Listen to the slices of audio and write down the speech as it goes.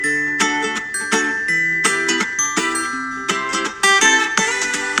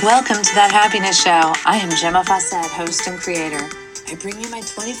Welcome to That Happiness Show. I am Gemma Fawcett, host and creator. I bring you my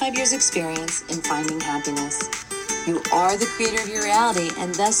 25 years experience in finding happiness. You are the creator of your reality,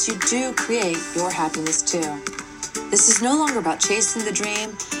 and thus you do create your happiness too. This is no longer about chasing the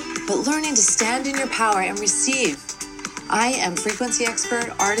dream, but learning to stand in your power and receive. I am frequency expert,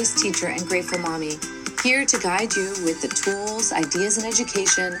 artist, teacher, and grateful mommy, here to guide you with the tools, ideas, and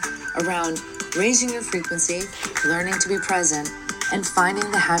education around raising your frequency, learning to be present, and finding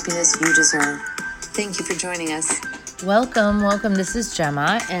the happiness you deserve. Thank you for joining us. Welcome. This is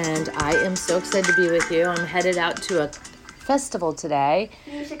Gemma, and I am so excited to be with you. I'm headed out to a festival today.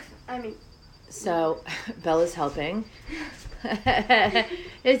 So Bella's helping.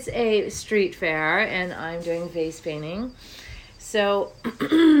 It's a street fair, and I'm doing face painting. So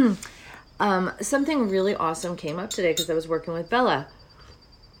something really awesome came up today because I was working with Bella,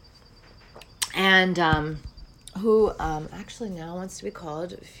 and who actually now wants to be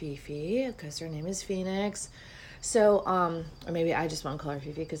called Fifi because her name is Phoenix. So, or maybe I just want to call her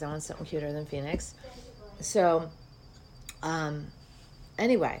Fifi because I want something cuter than Phoenix. So,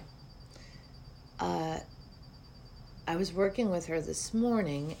 anyway, I was working with her this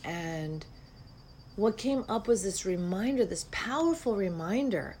morning, and what came up was this reminder, this powerful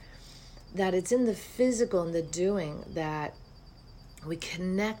reminder that it's in the physical and the doing that we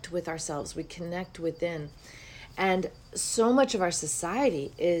connect with ourselves, we connect within. And so much of our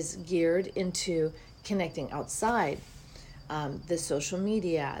society is geared into connecting outside. The social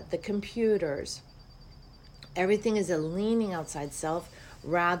media, the computers, everything is a leaning outside self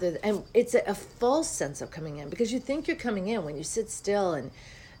rather than, and it's a false sense of coming in because you think you're coming in when you sit still and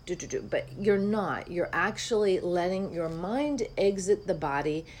do, but you're not. You're actually letting your mind exit the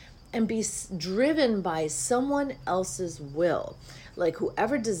body and be driven by someone else's will. Like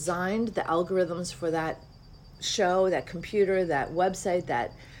whoever designed the algorithms for that show, that computer, that website,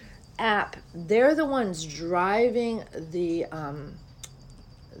 that app, they're the ones driving the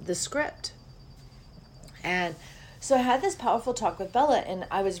script. And so I had this powerful talk with Bella, and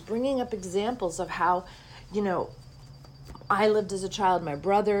I was bringing up examples of how, I lived as a child, my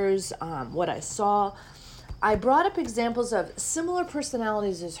brothers, what I saw. I brought up examples of similar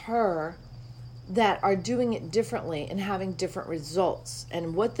personalities as her that are doing it differently and having different results,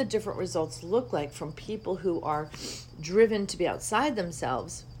 and what the different results look like from people who are driven to be outside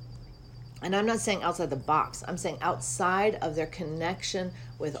themselves. And I'm not saying outside the box. I'm saying outside of their connection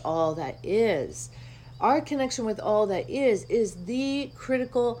with all that is. Our connection with all that is the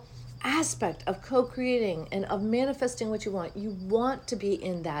critical aspect of co-creating and of manifesting what you want. You want to be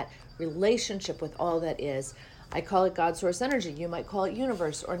in that relationship with all that is. I call it God source energy. You might call it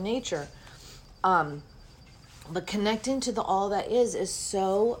universe or nature. But connecting to the all that is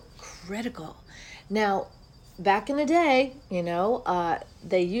so critical. Now, back in the day,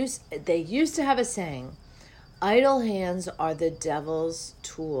 they used to have a saying, idle hands are the devil's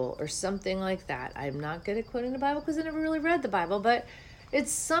tool, or something like that. I'm not good at quoting the Bible because I never really read the Bible, but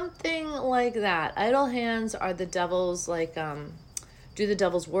it's something like that. Idle hands are the devil's, do the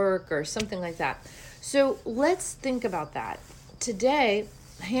devil's work or something like that. So let's think about that. Today,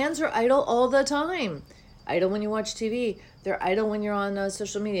 hands are idle all the time. Idle when you watch TV. They're idle when you're on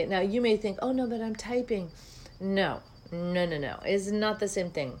social media. Now, you may think, oh, no, but I'm typing. No. It's not the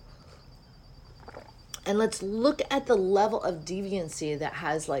same thing. And let's look at the level of deviancy that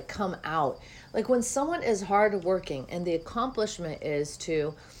has come out. Like when someone is hardworking and the accomplishment is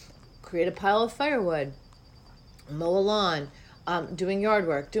to create a pile of firewood, mow a lawn, doing yard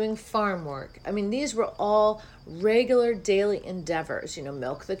work, doing farm work. I mean, these were all regular daily endeavors.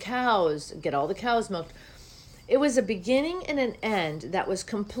 Milk the cows, get all the cows milked. It was a beginning and an end that was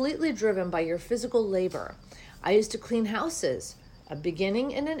completely driven by your physical labor. I used to clean houses, a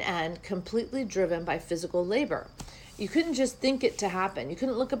beginning and an end completely driven by physical labor. You couldn't just think it to happen. You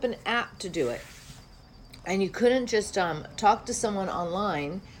couldn't look up an app to do it. And you couldn't just talk to someone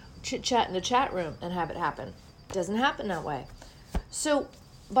online, chit-chat in a chat room and have it happen. It doesn't happen that way. So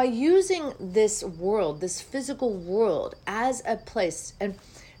by using this world, this physical world as a place, and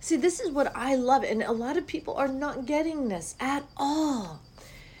see, this is what I love, and a lot of people are not getting this at all.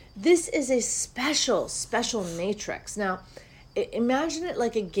 This is a special matrix. Now, imagine it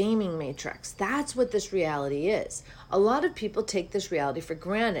like a gaming matrix. That's what this reality is. A lot of people take this reality for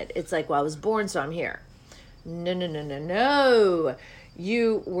granted. It's like, well, I was born, so I'm here. No.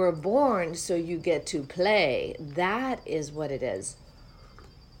 You were born, so you get to play. That is what it is.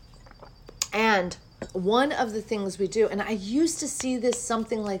 And one of the things we do, and I used to see this,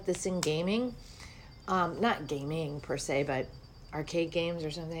 something like this in gaming, not gaming per se, but arcade games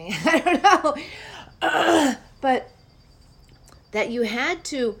or something. I don't know. But that you had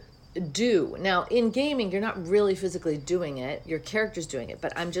to do. Now, in gaming, you're not really physically doing it. Your character's doing it.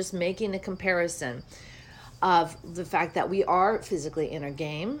 But I'm just making a comparison of the fact that we are physically in a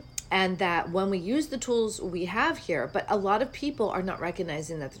game, and that when we use the tools we have here, but a lot of people are not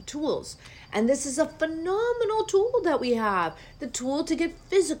recognizing that the tools, and this is a phenomenal tool that we have, the tool to get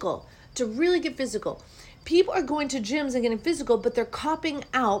physical, to really get physical. People are going to gyms and getting physical, but they're copping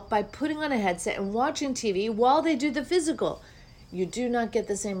out by putting on a headset and watching TV while they do the physical. You do not get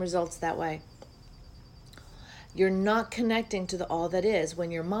the same results that way. You're not connecting to the all that is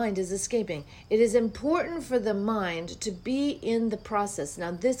when your mind is escaping. It is important for the mind to be in the process.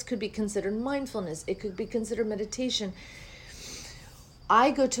 Now, this could be considered mindfulness. It could be considered meditation.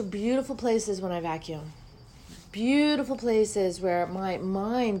 I go to beautiful places when I vacuum. Beautiful places where my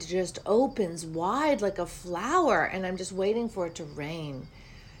mind just opens wide like a flower, and I'm just waiting for it to rain.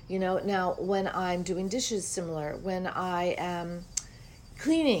 You know, now when I'm doing dishes, similar, when I am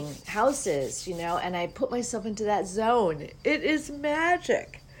cleaning houses, you know, and I put myself into that zone, it is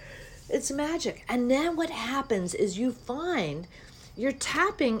magic. It's magic. And then what happens is you find you're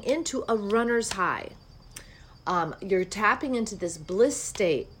tapping into a runner's high. You're tapping into this bliss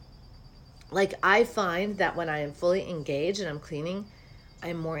state. Like, I find that when I am fully engaged and I'm cleaning,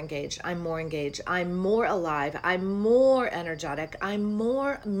 I'm more engaged. I'm more alive. I'm more energetic. I'm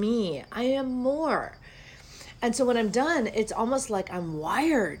more me. I am more. And so when I'm done, it's almost like I'm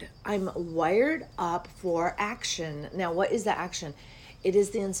wired. I'm wired up for action. Now, what is the action? It is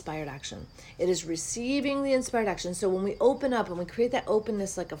the inspired action. It is receiving the inspired action. So when we open up and we create that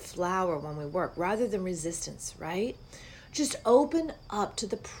openness like a flower when we work, rather than resistance, right? Just open up to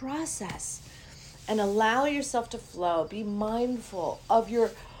the process and allow yourself to flow. Be mindful of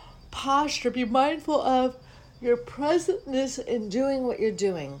your posture. Be mindful of your presentness in doing what you're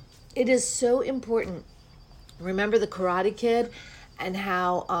doing. It is so important. Remember the Karate Kid and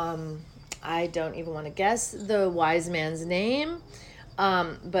how, I don't even want to guess the wise man's name,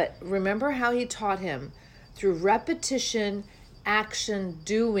 but remember how he taught him through repetition, action,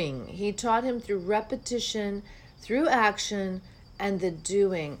 doing. He taught him through repetition, through action, and the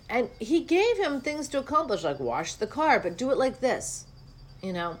doing. And he gave him things to accomplish, like wash the car, but do it like this.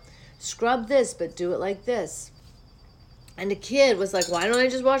 You know, scrub this, but do it like this. And the kid was like, why don't I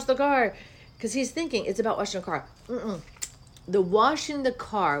just wash the car? Because he's thinking it's about washing a car. The washing the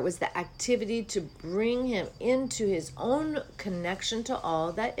car was the activity to bring him into his own connection to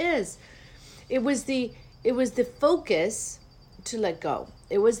all that is. It was the focus to let go.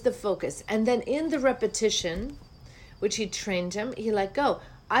 It was the focus. And then in the repetition, which he trained him, he let go.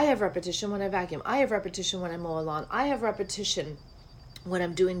 I have repetition when I vacuum. I have repetition when I mow a lawn. I have repetition when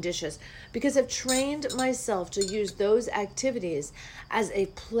I'm doing dishes, because I've trained myself to use those activities as a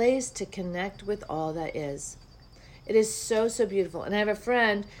place to connect with all that is. It is so, so beautiful. And I have a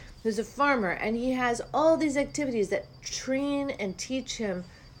friend who's a farmer, and he has all these activities that train and teach him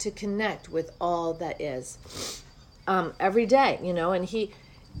to connect with all that is every day, you know. And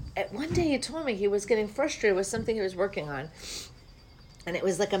one day he told me he was getting frustrated with something he was working on, and it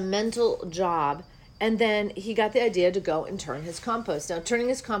was like a mental job. And then he got the idea to go and turn his compost. Now, turning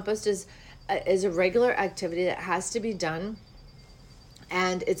his compost is a regular activity that has to be done,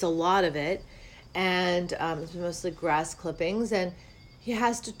 and it's a lot of it, and it's mostly grass clippings, and he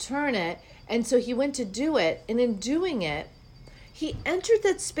has to turn it. And so he went to do it, and in doing it, he entered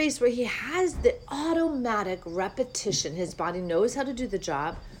that space where he has the automatic repetition. His body knows how to do the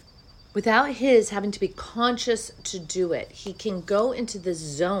job without his having to be conscious to do it. He can go into the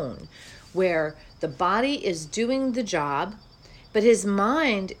zone where the body is doing the job, but his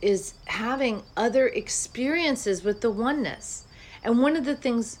mind is having other experiences with the oneness. And one of the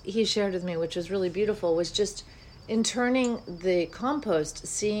things he shared with me, which was really beautiful, was just in turning the compost,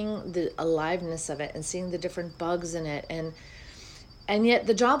 seeing the aliveness of it and seeing the different bugs in it. And yet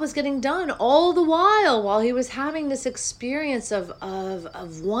the job was getting done all the while he was having this experience of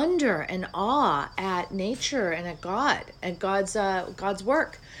wonder and awe at nature and at God and God's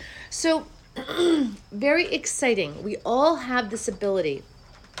work. So very exciting. We all have this ability,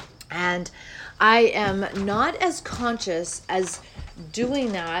 and I am not as conscious as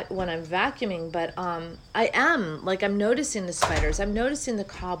doing that when I'm vacuuming, but I am, like, I'm noticing the spiders, I'm noticing the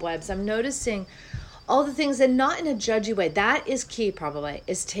cobwebs, I'm noticing all the things, and not in a judgy way. That is key, probably,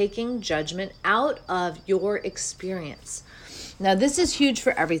 is taking judgment out of your experience. Now, this is huge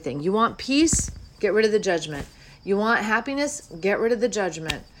for everything. You want peace? Get rid of the judgment. You want happiness? Get rid of the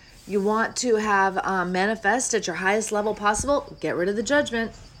judgment. You want to have manifest at your highest level possible? Get rid of the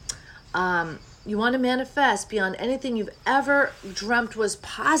judgment. You want to manifest beyond anything you've ever dreamt was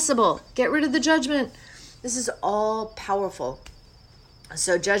possible? Get rid of the judgment. This is all powerful.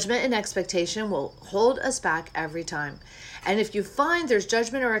 So judgment and expectation will hold us back every time. And if you find there's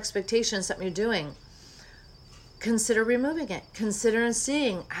judgment or expectation in something you're doing, consider removing it. Consider and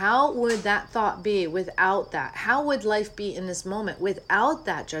seeing, how would that thought be without that? How would life be in this moment without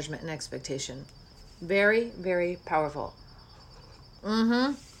that judgment and expectation? Very, very powerful.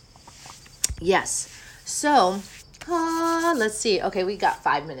 Yes. So, let's see. Okay, we got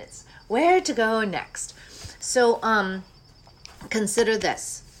 5 minutes. Where to go next? So, consider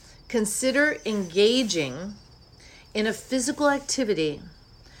this. Consider engaging in a physical activity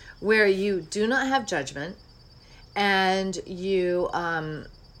where you do not have judgment and you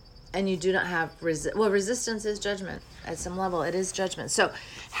do not have resistance is judgment at some level. It is judgment. So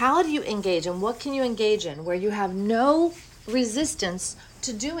how do you engage, and what can you engage in where you have no resistance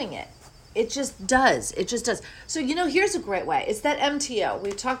to doing it? It just does. So, here's a great way. It's that MTO.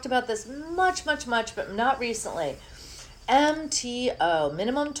 We've talked about this much, but not recently. MTO,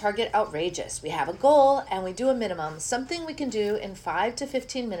 minimum target outrageous. We have a goal and we do a minimum, something we can do in 5 to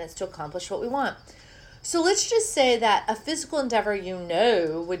 15 minutes to accomplish what we want. So let's just say that a physical endeavor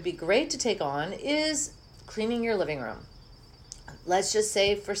would be great to take on is cleaning your living room. Let's just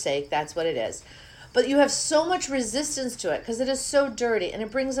say for sake, that's what it is. But you have so much resistance to it because it is so dirty and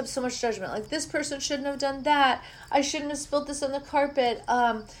it brings up so much judgment. Like, this person shouldn't have done that. I shouldn't have spilled this on the carpet.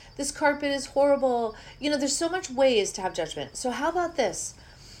 This carpet is horrible. There's so much ways to have judgment. So how about this?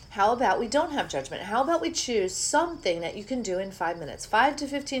 How about we don't have judgment? How about we choose something that you can do in 5 minutes, 5 to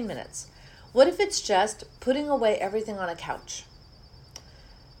 15 minutes? What if it's just putting away everything on a couch?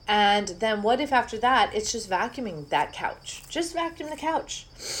 And then what if after that, it's just vacuuming that couch? Just vacuum the couch.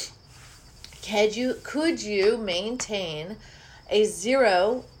 Could you maintain a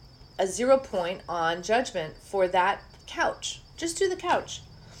zero point on judgment for that couch? Just do the couch.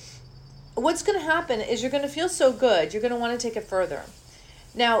 What's going to happen is you're going to feel so good, you're going to want to take it further.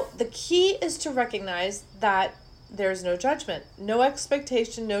 Now, the key is to recognize that there's no judgment, no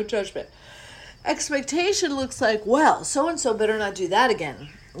expectation, no judgment. Expectation looks like, well, so-and-so better not do that again.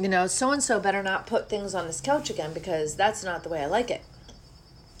 So-and-so better not put things on this couch again because that's not the way I like it.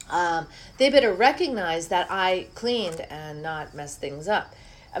 They better recognize that I cleaned and not mess things up.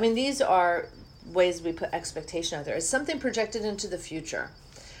 I mean, these are ways we put expectation out there. It's something projected into the future.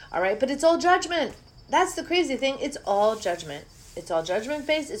 All right, but it's all judgment. That's the crazy thing. It's all judgment. It's all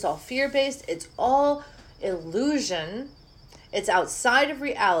judgment-based. It's all fear-based. It's all illusion. It's outside of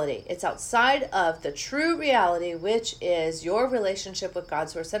reality. It's outside of the true reality, which is your relationship with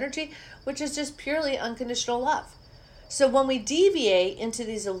God's source energy, which is just purely unconditional love. So when we deviate into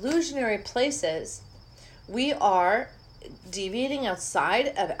these illusionary places, we are deviating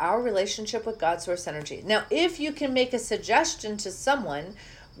outside of our relationship with God's source energy. Now, if you can make a suggestion to someone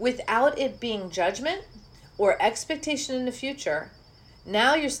without it being judgment or expectation in the future,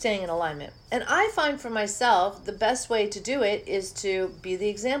 now you're staying in alignment. And I find for myself, the best way to do it is to be the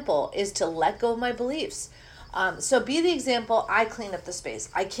example, is to let go of my beliefs. So be the example. I clean up the space.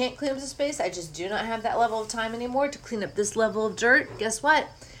 I can't clean up the space. I just do not have that level of time anymore to clean up this level of dirt. Guess what?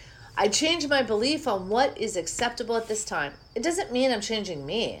 I change my belief on what is acceptable at this time. It doesn't mean I'm changing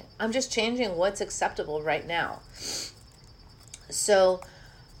me. I'm just changing what's acceptable right now. So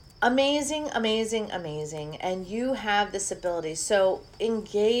amazing. And you have this ability. So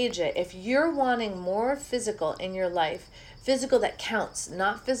engage it. If you're wanting more physical in your life, physical that counts,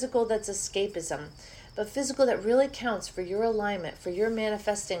 not physical that's escapism, but physical that really counts for your alignment, for your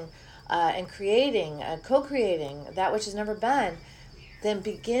manifesting and creating, co-creating that which has never been, then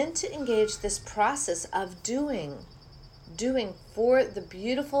begin to engage this process of doing for the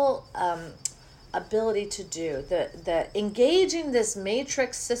beautiful ability to do, the engaging this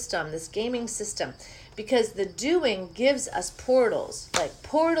matrix system, this gaming system, because the doing gives us portals, like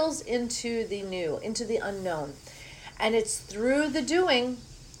portals into the new, into the unknown. And it's through the doing.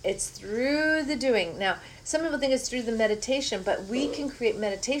 Now, some people think it's through the meditation, but we can create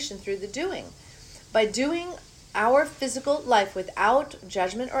meditation through the doing. By doing our physical life without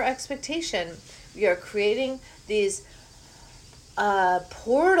judgment or expectation, we are creating these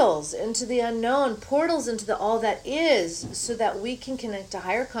portals into the unknown, portals into the all that is, so that we can connect to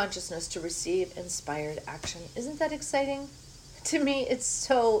higher consciousness to receive inspired action. Isn't that exciting? To me, it's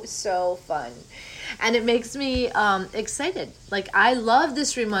so fun. And it makes me excited. Like, I love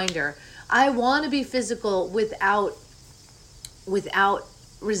this reminder. I want to be physical without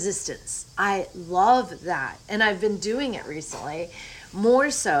resistance. I love that. And I've been doing it recently,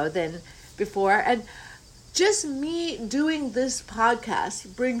 more so than before. And just me doing this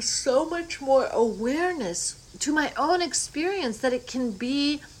podcast brings so much more awareness to my own experience that it can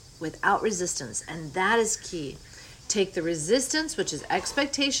be without resistance. And that is key. take the resistance, which is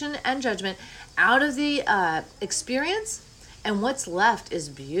expectation and judgment, out of the experience, and what's left is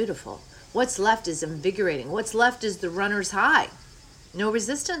beautiful. What's left is invigorating. What's left is the runner's high. No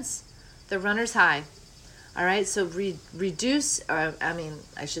resistance. The runner's high. All right, so eliminate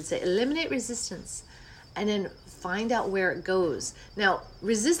resistance, and then find out where it goes. Now,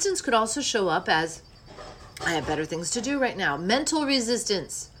 resistance could also show up as, I have better things to do right now. Mental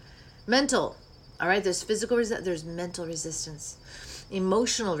resistance. Mental. All right, there's physical resistance, there's mental resistance,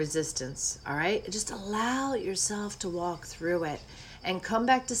 emotional resistance. All right, just allow yourself to walk through it and come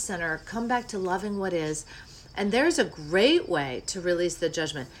back to center, come back to loving what is. And there's a great way to release the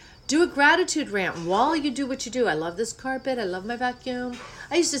judgment. Do a gratitude rant while you do what you do. I love this carpet. I love my vacuum.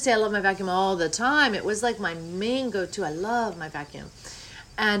 I used to say I love my vacuum all the time. It was like my main go-to. I love my vacuum.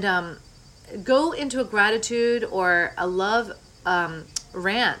 And go into a gratitude or a love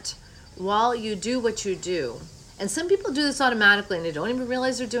rant while you do what you do. And some people do this automatically and they don't even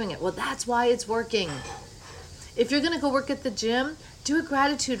realize they're doing it. Well, that's why it's working. If you're going to go work at the gym, do a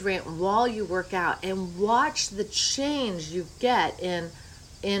gratitude rant while you work out and watch the change you get in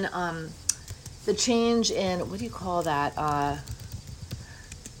the change in, what do you call that?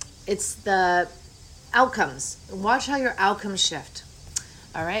 It's the outcomes. Watch how your outcomes shift.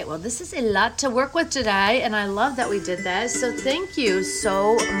 All right, well, this is a lot to work with today, and I love that we did this. So thank you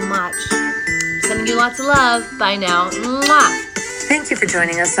so much. Sending you lots of love. Bye now. Mwah. Thank you for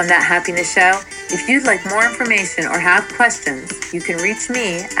joining us on That Happiness Show. If you'd like more information or have questions, you can reach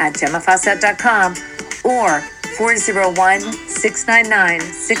me at GemmaFawcett.com or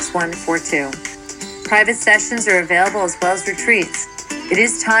 401-699-6142. Private sessions are available as well as retreats. It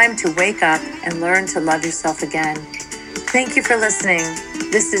is time to wake up and learn to love yourself again. Thank you for listening.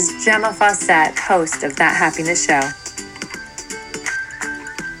 This is Gemma Fawcett, host of That Happiness Show.